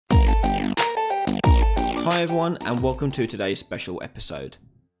Hi everyone, and welcome to today's special episode.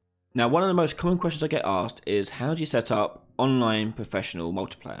 Now, one of the most common questions I get asked is how do you set up online professional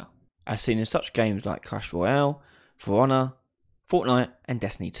multiplayer, as seen in such games like Clash Royale, For Honor, Fortnite and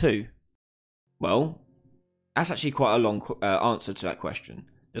Destiny 2? Well, that's actually quite a long answer to that question.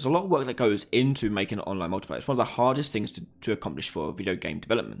 There's a lot of work that goes into making an online multiplayer. It's one of the hardest things to accomplish for video game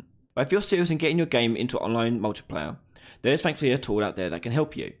development. But if you're serious in getting your game into online multiplayer, there's thankfully a tool out there that can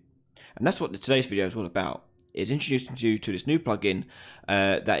help you. And that's what today's video is all about. It's introducing you to this new plugin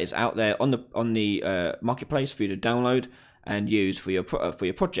that is out there on the marketplace for you to download and use for your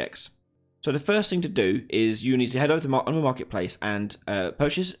projects. So the first thing to do is you need to head over to on the marketplace and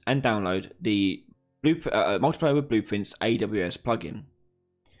purchase and download the Multiplayer with Blueprints AWS plugin.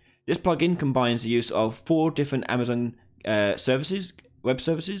 This plugin combines the use of 4 different Amazon services, web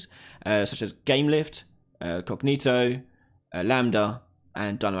services, such as GameLift, Cognito, Lambda,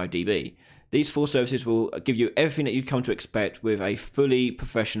 and DynamoDB. These 4 services will give you everything that you'd come to expect with a fully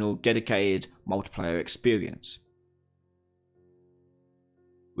professional, dedicated multiplayer experience.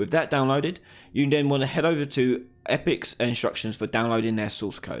 With that downloaded, you then want to head over to Epic's instructions for downloading their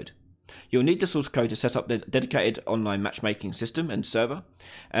source code. You'll need the source code to set up the dedicated online matchmaking system and server.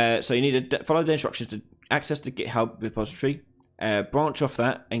 So you need to follow the instructions to access the GitHub repository, branch off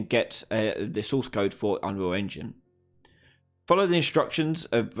that and get the source code for Unreal Engine. Follow the instructions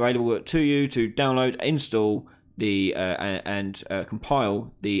available to you to download, install the and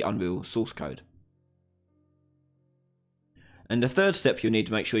compile the Unreal source code. And the third step you'll need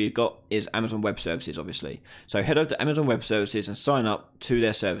to make sure you've got is Amazon Web Services, obviously. So head over to Amazon Web Services and sign up to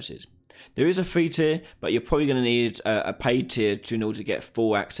their services. There is a free tier, but you're probably going to need a paid tier in order to get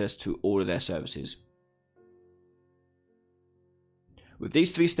full access to all of their services. With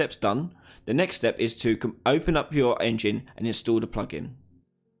these 3 steps done, the next step is to open up your engine and install the plugin.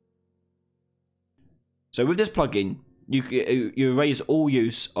 So with this plugin, you erase all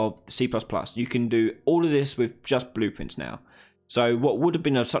use of C++. You can do all of this with just Blueprints now. So what would have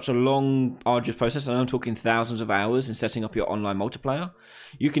been such a long, arduous process, and I'm talking thousands of hours in setting up your online multiplayer,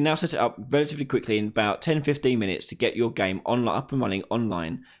 you can now set it up relatively quickly in about 10-15 minutes to get your game up and running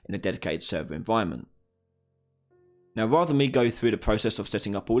online in a dedicated server environment. Now, rather than me go through the process of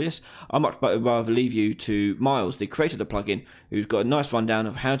setting up all this, I'd much rather leave you to Miles, the creator of the plugin, who's got a nice rundown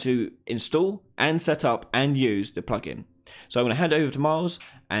of how to install and set up and use the plugin. So I'm going to hand over to Miles,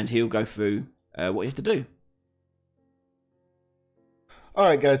 and he'll go through what you have to do.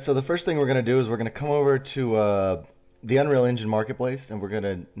 Alright guys, so the first thing we're going to do is we're going to come over to the Unreal Engine Marketplace, and we're going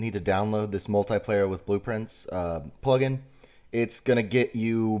to need to download this Multiplayer with Blueprints plugin. It's going to get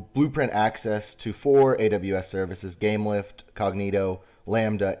you blueprint access to 4 AWS services: GameLift, Cognito,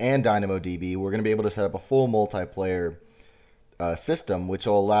 Lambda, and DynamoDB. We're going to be able to set up a full multiplayer system, which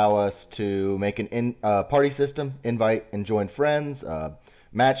will allow us to make an party system, invite and join friends,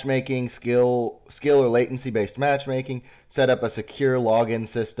 matchmaking, skill or latency-based matchmaking, set up a secure login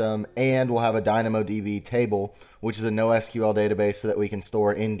system, and we'll have a DynamoDB table, which is a NoSQL database so that we can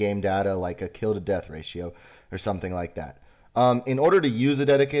store in-game data like a kill-to-death ratio or something like that. In order to use a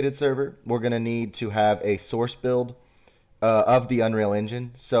dedicated server, we're going to need to have a source build of the Unreal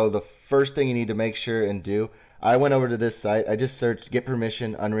Engine. So the first thing you need to make sure and do, I went over to this site, I just searched get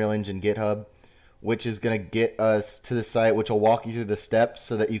permission Unreal Engine GitHub, which is going to get us to the site, which will walk you through the steps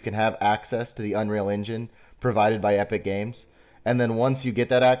so that you can have access to the Unreal Engine provided by Epic Games. And then once you get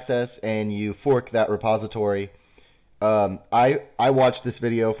that access and you fork that repository, I watched this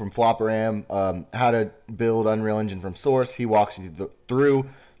video from Flopperam, how to build Unreal Engine from source. He walks you through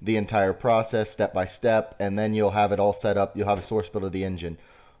the entire process step by step, and then you'll have it all set up. You'll have a source build of the engine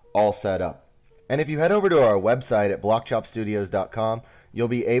all set up. And if you head over to our website at blockchopstudios.com, you'll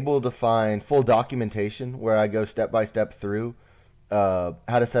be able to find full documentation where I go step by step through how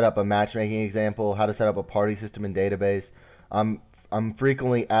to set up a matchmaking example, how to set up a party system and database. I'm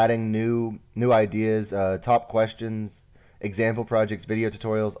frequently adding new ideas, top questions, example projects, video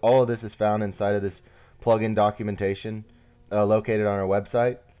tutorials. All of this is found inside of this plugin documentation located on our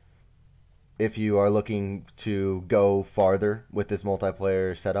website if you are looking to go farther with this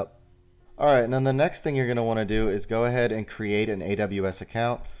multiplayer setup. Alright, and then the next thing you're going to want to do is go ahead and create an AWS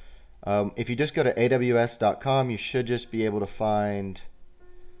account. If you just go to aws.com, you should just be able to find,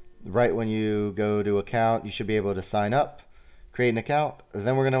 right when you go to account, you should be able to sign up, create an account.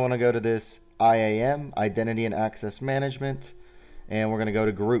 Then we're going to want to go to this IAM, Identity and Access Management, and we're going to go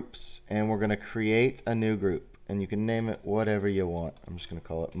to Groups, and we're going to create a new group, and you can name it whatever you want. I'm just going to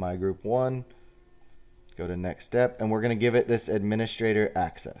call it My Group 1. Go to Next Step, and we're going to give it this Administrator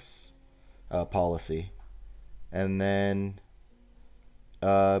Access policy. And then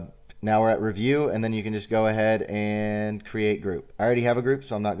now we're at review, and then you can just go ahead and create group. I already have a group,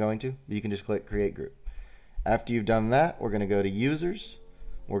 so I'm not going to, but you can just click create group. After you've done that, we're going to go to users.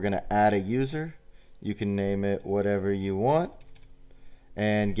 We're going to add a user. You can name it whatever you want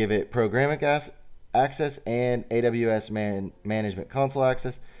and give it programming access and AWS management console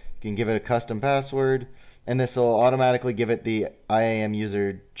access. You can give it a custom password, and this will automatically give it the IAM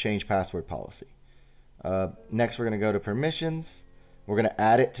user change password policy. Next, we're going to go to permissions. We're going to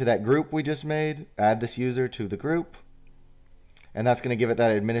add it to that group we just made. Add this user to the group. And that's going to give it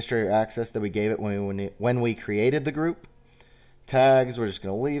that administrator access that we gave it when we created the group. Tags, we're just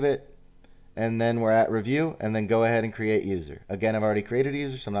going to leave it. And then we're at review, and then go ahead and create user. Again, I've already created a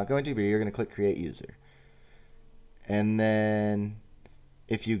user, so I'm not going to, but you're going to click create user. And then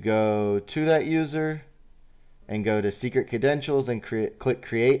if you go to that user and go to secret credentials and click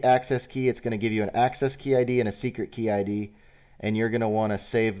create access key, it's going to give you an access key ID and a secret key ID. And you're going to want to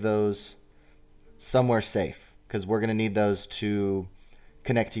save those somewhere safe, because we're going to need those to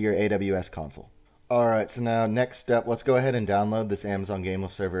connect to your AWS console. Alright, so now next step, let's go ahead and download this Amazon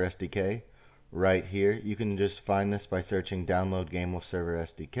GameLift Server SDK right here. You can just find this by searching download GameLift Server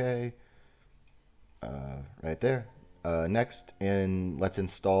SDK right there. Next, let's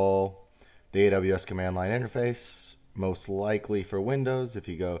install the AWS command line interface, most likely for Windows. If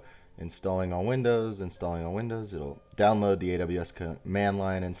you go installing on Windows, it'll download the AWS command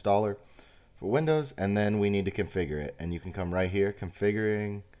line installer for Windows, and then we need to configure it. And you can come right here,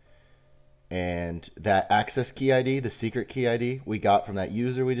 configuring, and that access key ID, the secret key ID we got from that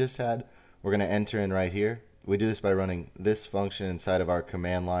user we just had, we're going to enter in right here. We do this by running this function inside of our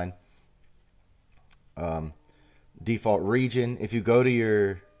command line. Default region, if you go to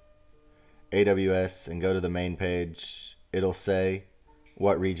your AWS and go to the main page, it'll say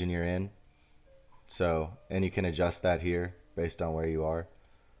what region you're in. So, and you can adjust that here based on where you are.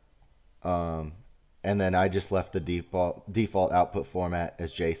 And then I just left the default output format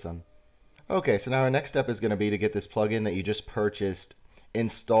as JSON. Okay, so now our next step is going to be to get this plugin that you just purchased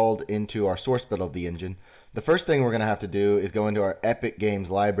installed into our source build of the engine. The first thing we're going to have to do is go into our Epic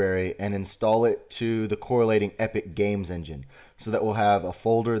Games library and install it to the correlating Epic Games engine, so that we'll have a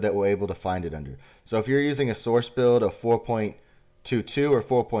folder that we're able to find it under. So if you're using a source build of 4.22 or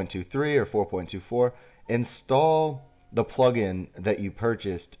 4.23 or 4.24, install the plugin that you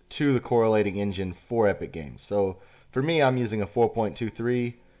purchased to the correlating engine for Epic Games. So for me, I'm using a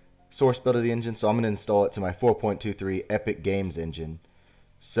 4.23 source build of the engine, so I'm going to install it to my 4.23 Epic Games engine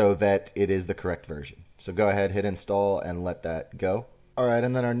so that it is the correct version. So go ahead, hit install, and let that go. Alright,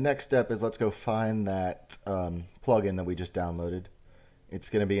 and then our next step is let's go find that plugin that we just downloaded. It's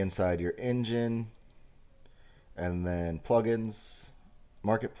going to be inside your engine, and then plugins,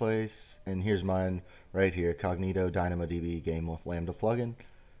 marketplace, and here's mine right here, Cognito DynamoDB GameLift Lambda plugin.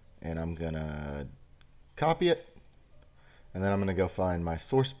 And I'm going to copy it, and then I'm going to go find my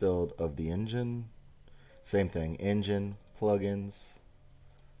source build of the engine. Same thing, engine, plugins,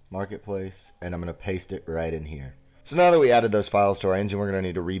 marketplace, and I'm going to paste it right in here. So now that we added those files to our engine, we're going to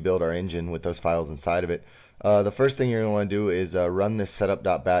need to rebuild our engine with those files inside of it. The first thing you're going to want to do is run this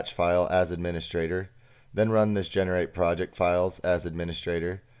setup.batch file as administrator, then run this generate project files as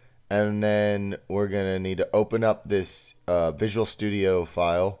administrator, and then we're going to need to open up this Visual Studio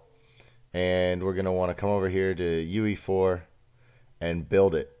file, and we're going to want to come over here to UE4 and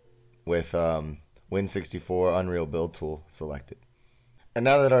build it with Win64 Unreal Build Tool selected. And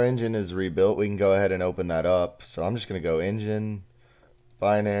now that our engine is rebuilt, we can go ahead and open that up. So I'm just going to go engine,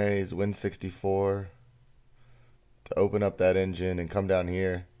 binaries, Win64 to open up that engine, and come down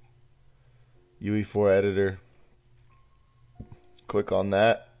here, UE4 editor, click on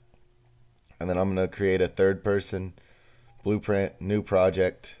that, and then I'm going to create a third person blueprint, new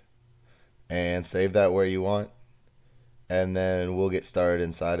project, and save that where you want, and then we'll get started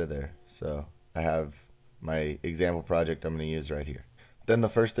inside of there. So I have my example project I'm going to use right here. Then the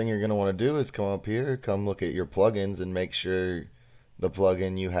first thing you're going to want to do is come up here, come look at your plugins, and make sure the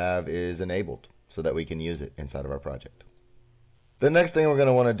plugin you have is enabled so that we can use it inside of our project. The next thing we're going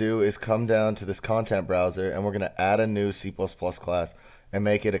to want to do is come down to this content browser, and we're going to add a new C++ class and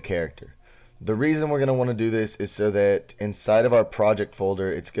make it a character. The reason we're going to want to do this is so that inside of our project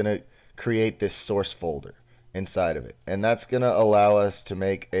folder, it's going to create this source folder inside of it. And that's going to allow us to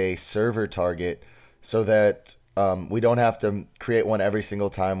make a server target so that we don't have to create one every single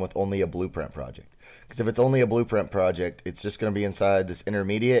time with only a blueprint project. Because if it's only a blueprint project, it's just going to be inside this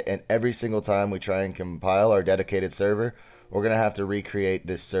intermediate, and every single time we try and compile our dedicated server, we're going to have to recreate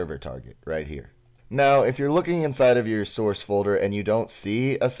this server target right here. Now, if you're looking inside of your source folder and you don't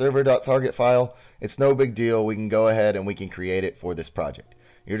see a server.target file, it's no big deal. We can go ahead and we can create it for this project.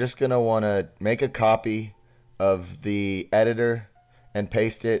 you're just going to want to make a copy of the editor and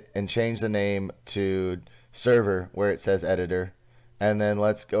paste it and change the name to server where it says editor. And then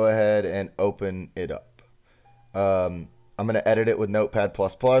let's go ahead and open it up. I'm going to edit it with Notepad++,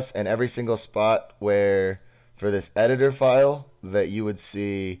 and every single spot where for this editor file that you would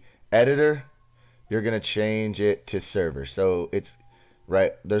see editor, you're going to change it to server. So it's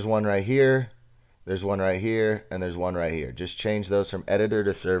right, there's one right here, there's one right here, and there's one right here. Just change those from editor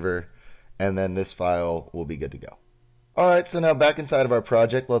to server, and then this file will be good to go. Alright, so now back inside of our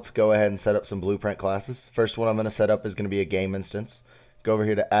project, let's go ahead and set up some Blueprint classes. First one I'm going to set up is going to be a game instance. Go over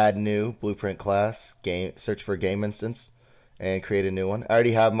here to add new Blueprint class, game, search for game instance, and create a new one. I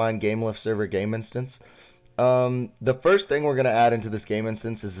already have mine, GameLift server game instance. The first thing we're going to add into this game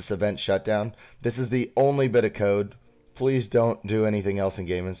instance is this event shutdown. This is the only bit of code. Please don't do anything else in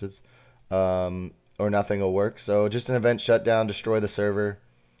game instance, or nothing will work. So just an event shutdown, destroy the server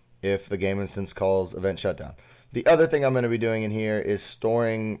if the game instance calls event shutdown. The other thing I'm going to be doing in here is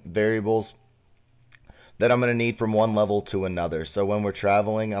storing variables that I'm going to need from one level to another. So when we're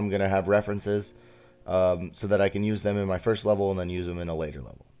traveling, I'm going to have references so that I can use them in my first level and then use them in a later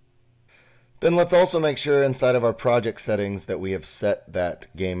level. Then let's also make sure inside of our project settings that we have set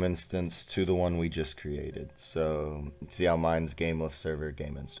that game instance to the one we just created. So see how mine's GameLift server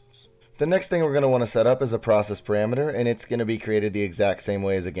game instance. The next thing we're going to want to set up is a process parameter, and it's going to be created the exact same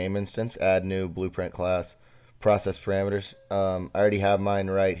way as a game instance. Add new Blueprint class process parameters. I already have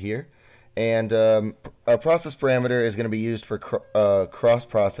mine right here. And a process parameter is going to be used for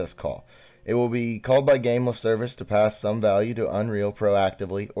cross-process call. It will be called by GameLift service to pass some value to Unreal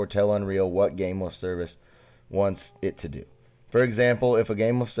proactively or tell Unreal what GameLift service wants it to do. For example, if a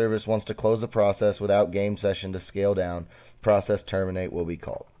GameLift service wants to close a process without game session to scale down, process terminate will be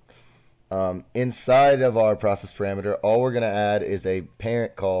called. Inside of our process parameter, all we're going to add is a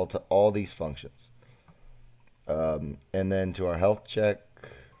parent call to all these functions. And then to our health check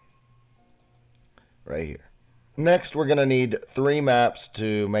right here. Next, we're going to need 3 maps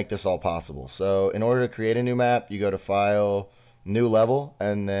to make this all possible. So in order to create a new map, you go to File, New Level,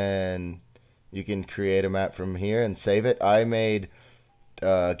 and then you can create a map from here and save it. I made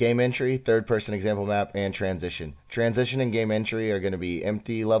game entry, third-person example map, and transition. Transition and game entry are going to be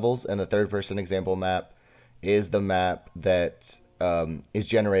empty levels, and the third-person example map is the map that is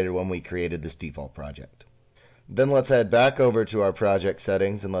generated when we created this default project. Then let's head back over to our project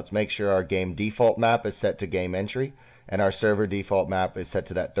settings and let's make sure our game default map is set to game entry and our server default map is set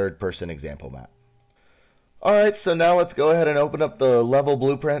to that third-person example map. Alright, so now let's go ahead and open up the level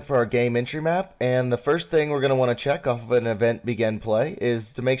blueprint for our game entry map, and the first thing we're going to want to check off of an event begin play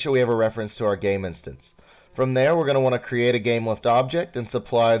is to make sure we have a reference to our game instance. From there, we're going to want to create a GameLift object and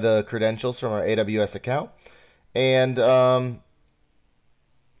supply the credentials from our AWS account, and go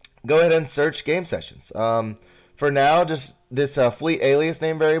ahead and search game sessions. For now, just this fleet alias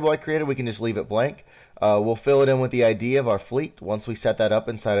name variable I created, we can just leave it blank. We'll fill it in with the ID of our fleet once we set that up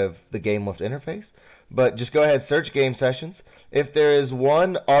inside of the GameLift interface. But just go ahead, search game sessions. If there is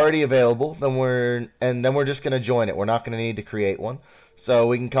one already available, then we're just going to join it. We're not going to need to create one. So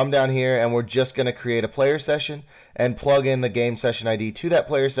we can come down here and we're just going to create a player session and plug in the game session ID to that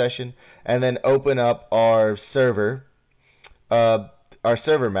player session, and then open up our server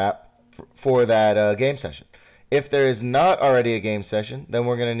map for that game session. If there is not already a game session, then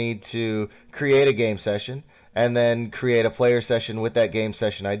we're going to need to create a game session and then create a player session with that game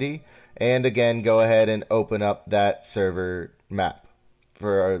session ID, and again go ahead and open up that server map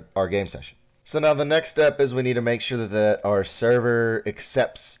for our game session. So now the next step is we need to make sure that our server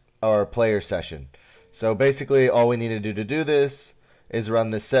accepts our player session. So basically all we need to do this is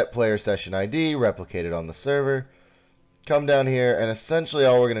run the set player session ID, replicate it on the server, come down here, and essentially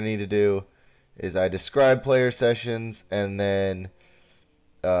all we're going to need to do is I describe player sessions and then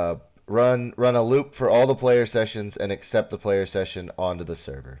run a loop for all the player sessions and accept the player session onto the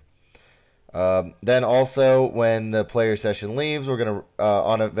server. Then also when the player session leaves, we're going to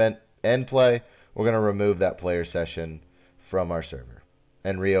on event end play, we're going to remove that player session from our server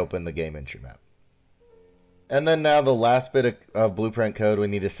and reopen the game entry map. And then now the last bit of blueprint code we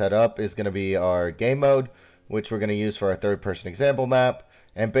need to set up is going to be our game mode, which we're going to use for our third person example map.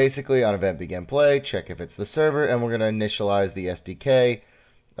 And basically on event begin play, check if it's the server, and we're going to initialize the SDK,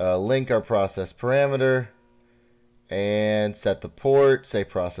 link our process parameter, and set the port, say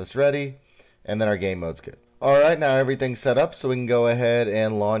process ready, and then our game mode's good. Alright, now everything's set up so we can go ahead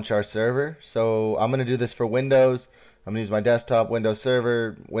and launch our server. So I'm going to do this for Windows. I'm going to use my desktop, Windows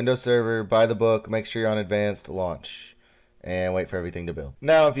Server, buy the book, make sure you're on advanced, launch, and wait for everything to build.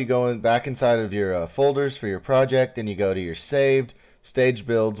 Now if you go back inside of your folders for your project and you go to your saved, staged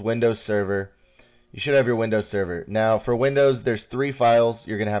builds, Windows Server. You should have your Windows Server. Now for Windows, there's 3 files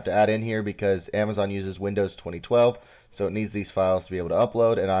you're going to have to add in here because Amazon uses Windows 2012, so it needs these files to be able to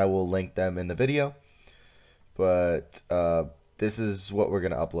upload, and I will link them in the video. But this is what we're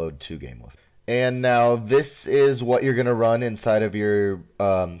going to upload to GameLift. And now this is what you're going to run inside of your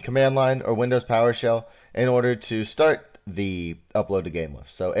command line or Windows PowerShell in order to start the upload to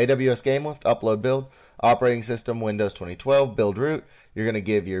GameLift. So AWS GameLift, upload build, operating system Windows 2012, build root. You're going to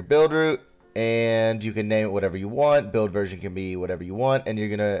give your build root, and you can name it whatever you want. Build version can be whatever you want, and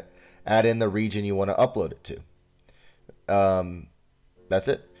you're going to add in the region you want to upload it to. That's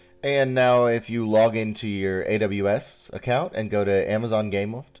it. And now if you log into your AWS account and go to Amazon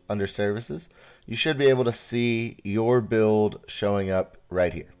GameLift under services, you should be able to see your build showing up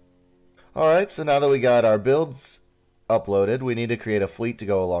right here. Alright, so now that we got our builds uploaded, we need to create a fleet to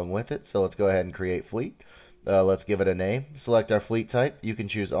go along with it. So let's go ahead and create fleet. Let's give it a name. Select our fleet type. You can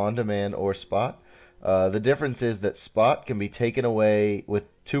choose on-demand or spot. The difference is that spot can be taken away with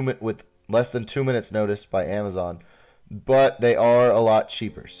less than 2 minutes notice by Amazon, but they are a lot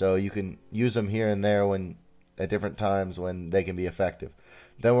cheaper. So you can use them here and there at different times when they can be effective.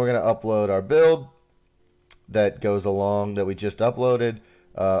 Then we're going to upload our build that goes along that we just uploaded.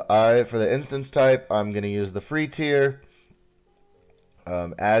 For the instance type, I'm going to use the free tier.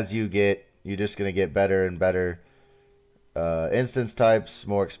 As you're just going to get better and better instance types,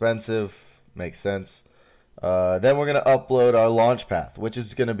 more expensive, makes sense. Then we're going to upload our launch path, which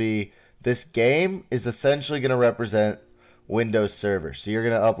is going to be, this game is essentially going to represent Windows Server. So you're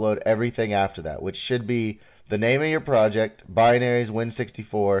going to upload everything after that, which should be the name of your project, binaries,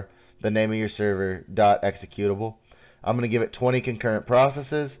 Win64, the name of your server, .executable. I'm going to give it 20 concurrent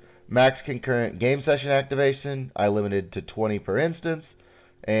processes, max concurrent game session activation. I limited to 20 per instance,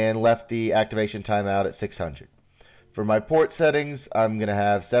 and left the activation timeout at 600. For my port settings, I'm going to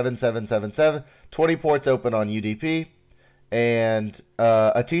have 7777, 20 ports open on UDP, and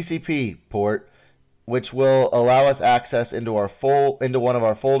a TCP port, which will allow us access into one of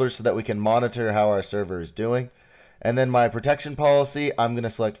our folders so that we can monitor how our server is doing. And then my protection policy, I'm going to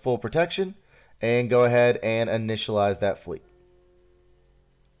select full protection and go ahead and initialize that fleet.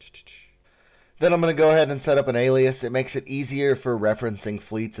 Then I'm going to go ahead and set up an alias. It makes it easier for referencing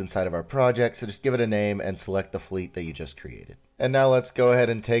fleets inside of our project, so just give it a name and select the fleet that you just created. And now let's go ahead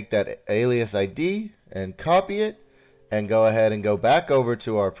and take that alias ID and copy it, and go ahead and go back over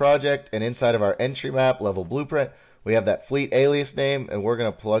to our project, and inside of our entry map level blueprint, we have that fleet alias name, and we're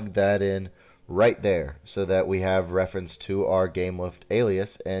going to plug that in right there so that we have reference to our GameLift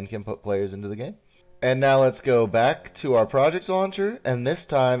alias and can put players into the game. And now let's go back to our project launcher, and this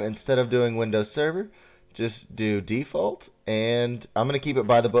time instead of doing Windows Server, just do default, and I'm going to keep it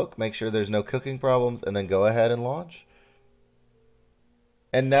by the book, make sure there's no cooking problems, and then go ahead and launch.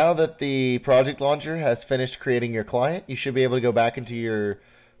 And now that the project launcher has finished creating your client, you should be able to go back into your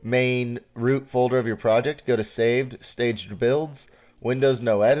main root folder of your project, go to saved, staged builds, Windows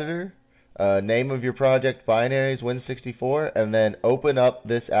no editor, name of your project, binaries, Win64, and then open up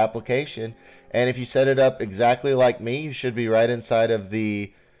this application. And if you set it up exactly like me, you should be right inside of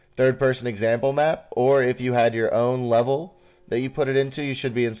the third-person example map, or if you had your own level that you put it into, you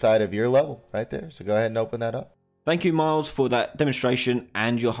should be inside of your level right there. So go ahead and open that up. Thank you, Miles, for that demonstration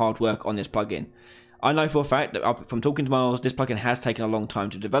and your hard work on this plugin. I know for a fact that from talking to Miles, this plugin has taken a long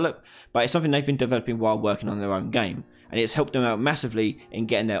time to develop, but it's something they've been developing while working on their own game, and it's helped them out massively in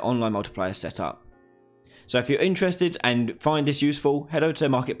getting their online multiplayer set up. So if you're interested and find this useful, head over to their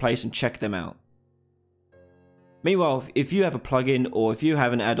marketplace and check them out. Meanwhile, if you have a plugin, or if you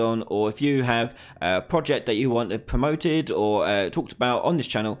have an add-on, or if you have a project that you want promoted or talked about on this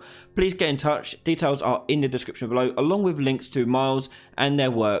channel, please get in touch. Details are in the description below, along with links to Miles and their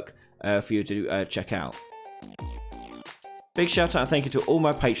work for you to check out. Big shout out and thank you to all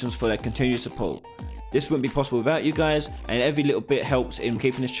my patrons for their continued support. This wouldn't be possible without you guys, and every little bit helps in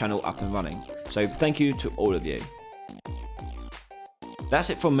keeping this channel up and running. So thank you to all of you.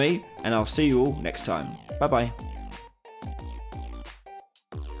 That's it from me, and I'll see you all next time. Bye bye.